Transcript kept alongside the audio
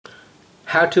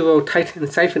How to rotate and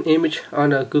save an image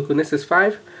on a Google Nexus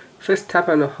 5. First tap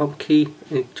on the home key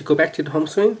to go back to the home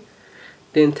screen.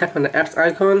 Then tap on the apps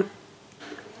icon.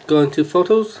 Go into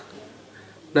photos.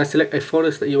 Now select a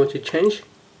photos that you want to change.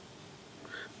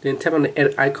 Then tap on the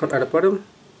edit icon at the bottom.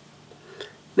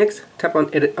 Next tap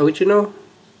on edit original.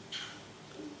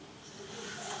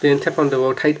 Then tap on the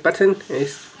rotate button.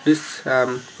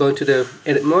 Go into the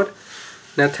edit mode.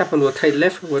 Now tap on rotate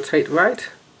left, rotate right.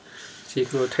 So you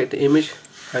can rotate the image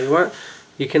how you want.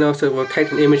 You can also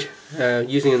rotate an image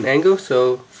using an angle.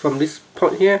 So from this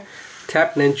point here,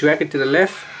 tap and then drag it to the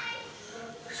left.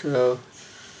 So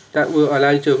that will allow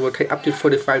you to rotate up to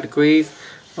 45 degrees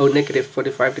or negative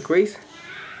 45 degrees.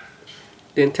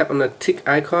 Then tap on the tick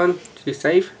icon to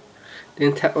save.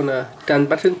 Then tap on the done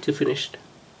button to finish.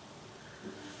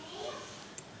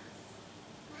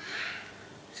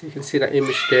 So you can see that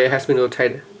image there has been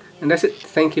rotated. And that's it.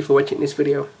 Thank you for watching this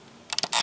video.